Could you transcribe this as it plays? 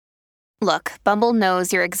Look, Bumble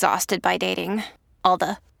knows you're exhausted by dating. All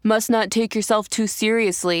the must not take yourself too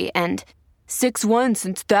seriously and 6'1"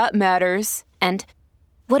 since that matters. And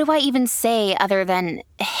what do I even say other than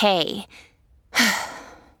hey?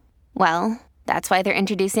 Well, that's why they're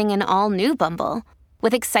introducing an all-new Bumble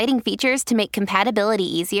with exciting features to make compatibility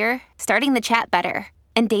easier, starting the chat better,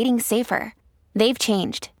 and dating safer. They've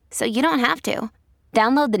changed, so you don't have to.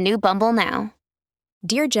 Download the new Bumble now.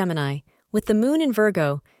 Dear Gemini, with the moon in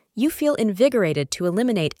Virgo, you feel invigorated to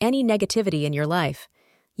eliminate any negativity in your life.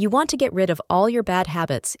 You want to get rid of all your bad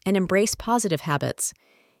habits and embrace positive habits.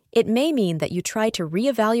 It may mean that you try to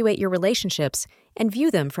reevaluate your relationships and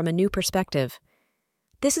view them from a new perspective.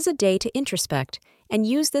 This is a day to introspect and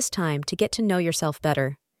use this time to get to know yourself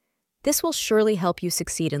better. This will surely help you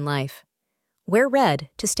succeed in life. Wear red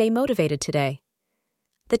to stay motivated today.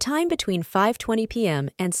 The time between 5:20 p.m.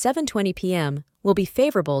 and 7:20 p.m. will be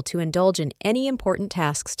favorable to indulge in any important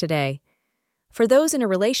tasks today. For those in a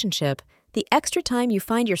relationship, the extra time you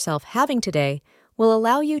find yourself having today will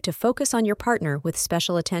allow you to focus on your partner with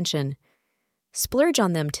special attention. Splurge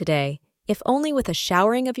on them today, if only with a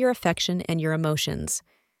showering of your affection and your emotions.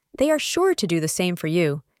 They are sure to do the same for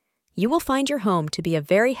you. You will find your home to be a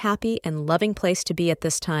very happy and loving place to be at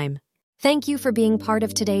this time. Thank you for being part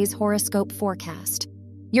of today's horoscope forecast.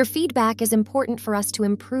 Your feedback is important for us to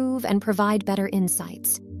improve and provide better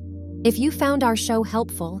insights. If you found our show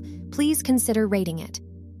helpful, please consider rating it.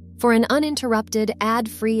 For an uninterrupted,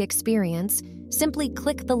 ad-free experience, simply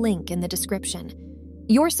click the link in the description.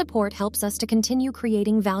 Your support helps us to continue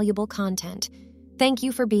creating valuable content. Thank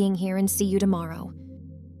you for being here and see you tomorrow.